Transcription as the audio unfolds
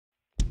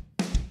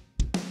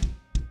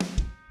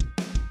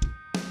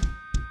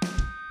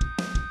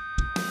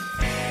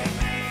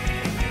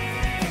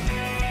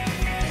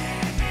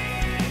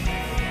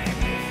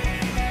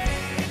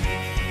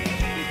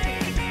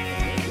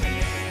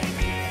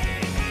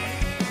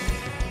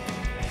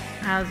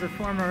as a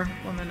former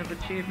Woman of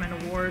Achievement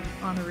Award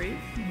honoree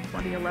in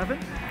 2011.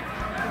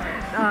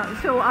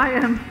 So I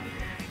am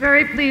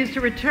very pleased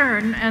to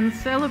return and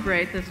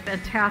celebrate this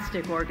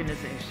fantastic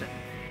organization.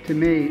 To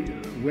me,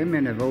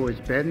 women have always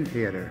been in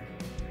theater.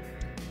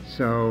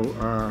 So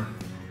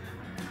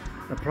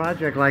a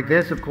project like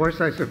this, of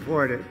course I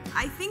support it.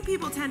 I think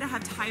people tend to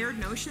have tired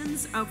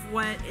notions of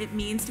what it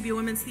means to be a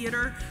women's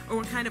theater or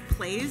what kind of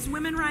plays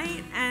women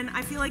write, and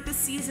I feel like this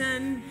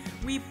season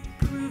we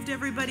proved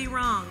everybody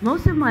wrong.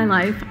 Most of my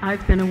life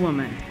I've been a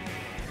woman.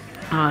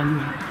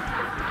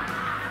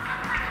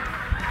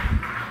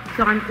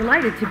 So I'm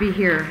delighted to be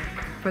here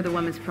for the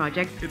Women's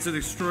Project. It's an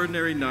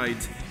extraordinary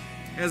night.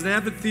 As an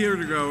avid theater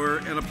goer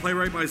and a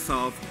playwright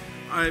myself,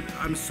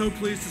 I'm so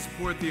pleased to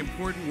support the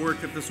important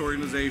work that this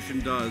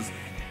organization does.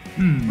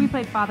 We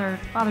played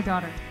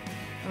father-daughter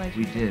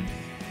relationship. We did.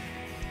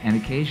 And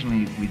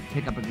occasionally we'd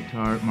pick up a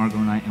guitar, Margot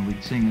and I, and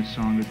we'd sing a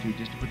song or two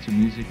just to put some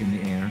music in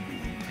the air.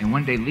 And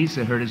one day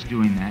Lisa heard us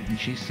doing that and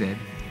she said,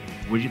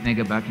 "What'd you think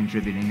about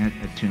contributing a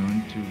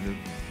tune to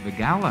the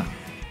gala?"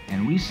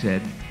 And we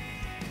said,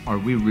 "Are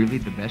we really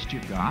the best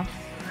you've got?"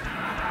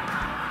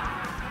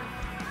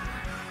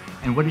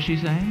 And what is she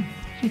saying?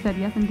 She said,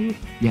 "Yes, indeed."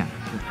 Yeah.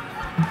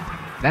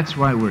 That's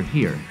why we're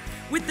here.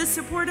 With the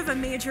support of a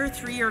major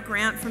 3-year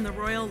grant from the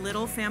Royal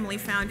Little Family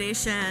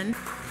Foundation,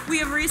 we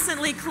have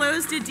recently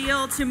closed a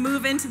deal to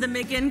move into the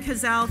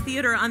McGinn-Kazal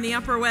Theater on the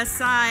Upper West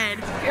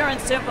Side. Pure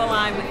and simple,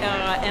 I'm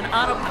an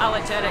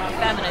unapologetic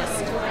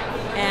feminist,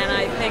 and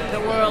I think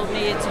the world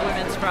needs a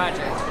women's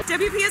project.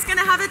 WP is going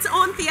to have its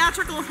own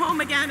theatrical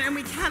home again, and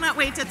we cannot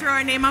wait to throw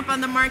our name up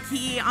on the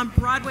marquee on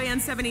Broadway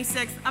and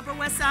 76th. Upper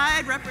West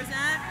Side,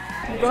 represent.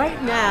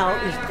 Right now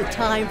is the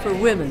time for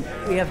women.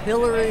 We have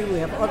Hillary, we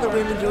have other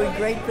women doing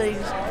great things,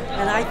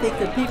 and I think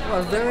that people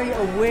are very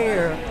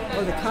aware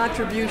of the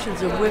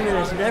contributions of women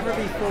as never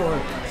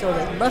before, so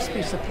they must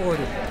be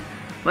supported.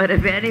 But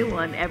if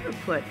anyone ever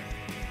put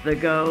the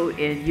go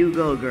in You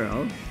Go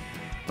Girl,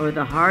 or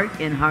the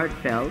heart in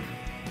heartfelt,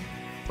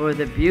 or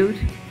the beaut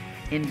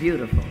in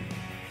beautiful,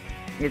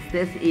 it's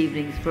this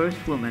evening's first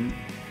Woman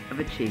of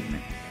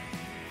Achievement.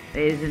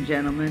 Ladies and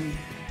gentlemen,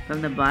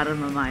 from the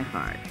bottom of my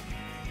heart,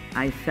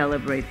 I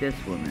celebrate this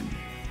woman,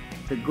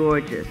 the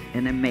gorgeous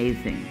and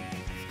amazing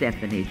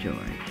Stephanie George.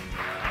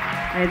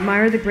 I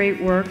admire the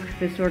great work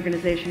this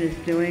organization is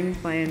doing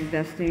by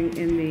investing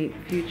in the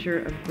future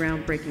of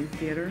groundbreaking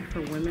theater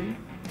for women.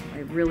 I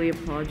really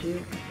applaud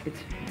you.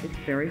 It's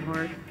very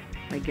hard.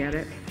 I get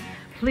it.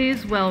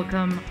 Please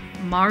welcome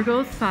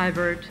Margot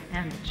Seibert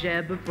and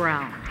Jeb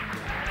Brown.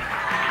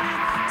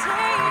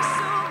 Tastes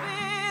so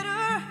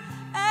bitter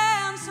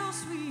and so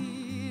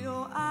sweet.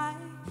 Oh, I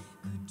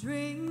could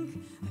drink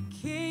a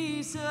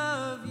case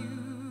of you.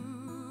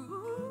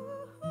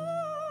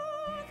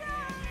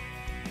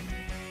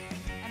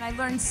 And I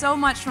learned so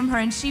much from her,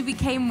 and she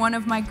became one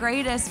of my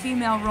greatest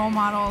female role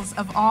models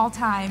of all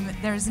time.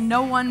 There's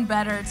no one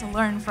better to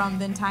learn from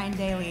than Tyne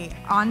Daly,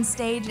 on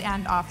stage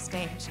and off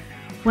stage.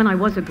 When I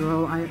was a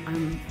girl,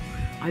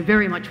 I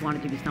very much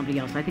wanted to be somebody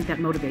else. I think that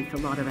motivates a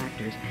lot of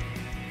actors.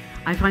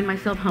 I find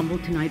myself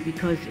humbled tonight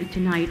because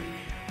tonight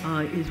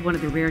is one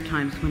of the rare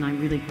times when I'm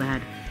really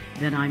glad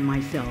that I'm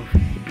myself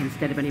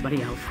instead of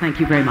anybody else. Thank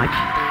you very much.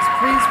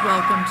 Please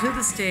welcome to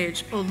the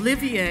stage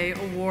Olivier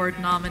Award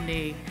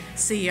nominee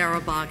Sierra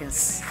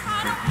Boggess.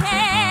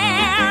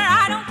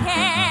 I don't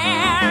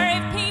care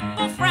if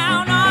people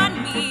frown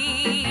on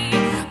me.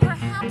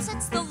 Perhaps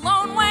it's the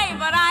lone way,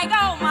 but I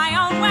go my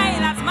own way.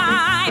 That's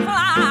my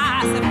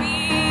philosophy.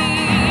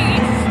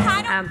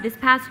 This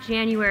past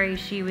January,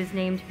 she was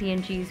named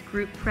P&G's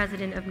Group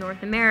President of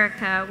North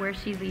America, where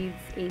she leads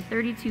a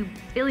 $32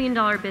 billion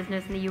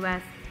business in the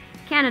U.S.,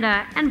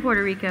 Canada, and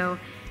Puerto Rico.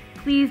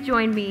 Please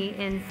join me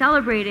in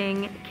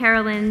celebrating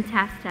Carolyn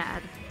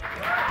Tastad.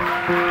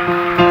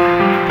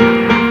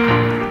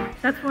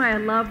 That's why I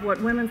love what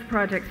Women's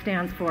Project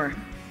stands for.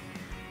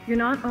 You're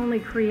not only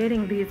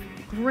creating these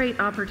great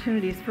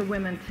opportunities for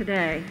women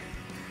today,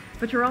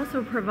 but you're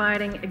also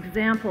providing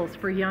examples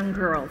for young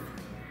girls,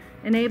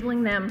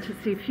 enabling them to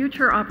see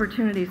future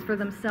opportunities for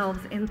themselves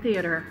in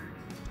theater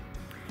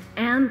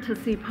and to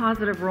see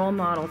positive role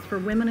models for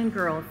women and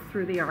girls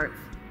through the arts.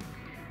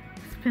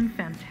 It's been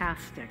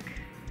fantastic.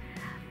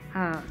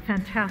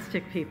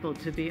 Fantastic people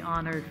to be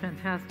honored,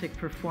 fantastic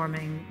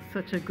performing,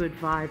 such a good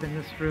vibe in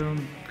this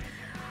room.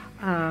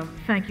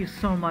 Thank you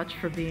so much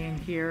for being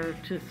here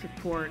to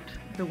support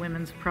the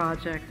Women's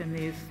Project and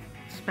these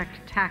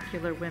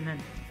spectacular women.